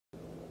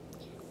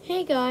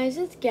Hey guys,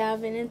 it's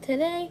Gavin, and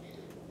today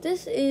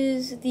this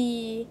is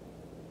the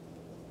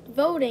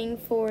voting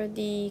for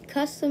the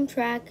custom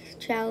track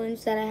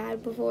challenge that I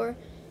had before.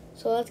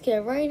 So let's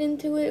get right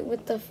into it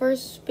with the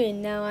first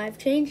spin. Now I've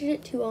changed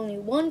it to only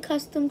one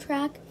custom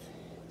track,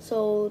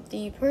 so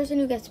the person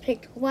who gets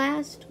picked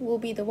last will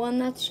be the one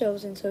that's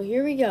chosen. So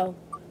here we go.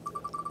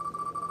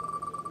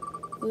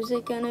 Who's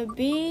it gonna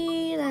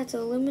be that's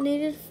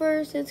eliminated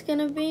first? It's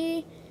gonna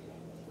be,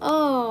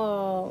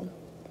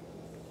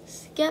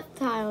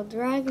 Skeptile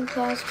Dragon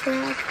Claws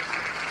track.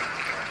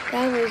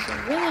 That was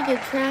a really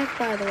good track,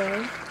 by the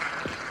way.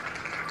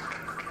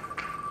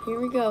 Here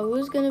we go.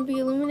 Who's going to be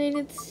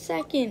eliminated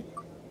second?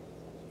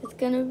 It's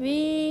going to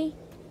be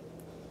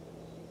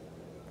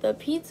the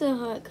Pizza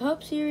Hut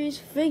Cup Series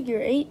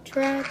Figure 8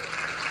 track.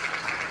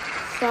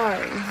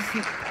 Sorry.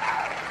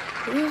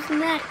 Who's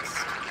next?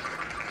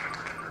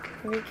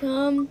 Here we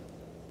come.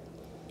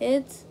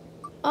 It's,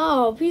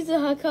 Pizza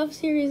Hut Cup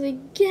Series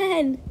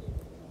again.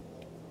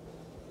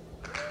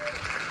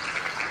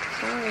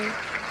 Sorry.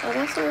 Oh,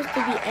 that's supposed to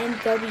be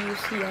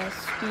NWCS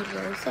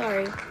Speedway.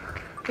 Sorry.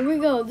 Here we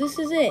go. This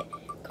is it.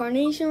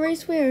 Carnation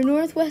Raceway or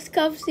Northwest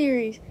Cup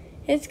Series.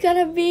 It's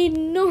gonna be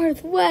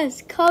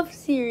Northwest Cup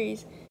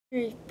Series.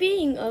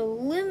 Being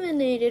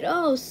eliminated.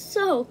 Oh,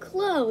 so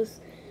close.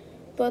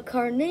 But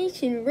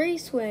Carnation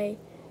Raceway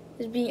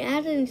is being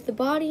added into the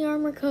Body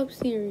Armor Cup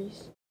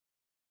Series.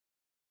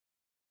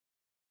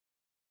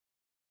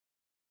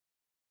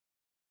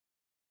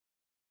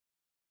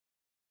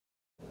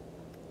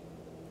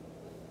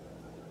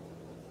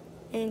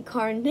 And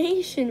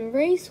Carnation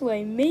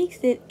Raceway makes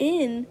it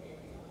in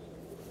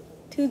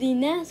to the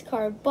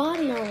NASCAR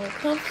Body Armor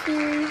Cup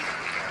Series.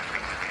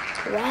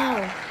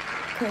 Wow.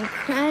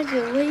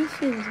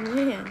 Congratulations,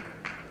 man.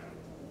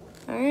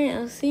 Alright,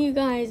 I'll see you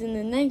guys in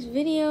the next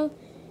video,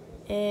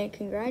 and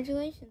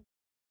congratulations.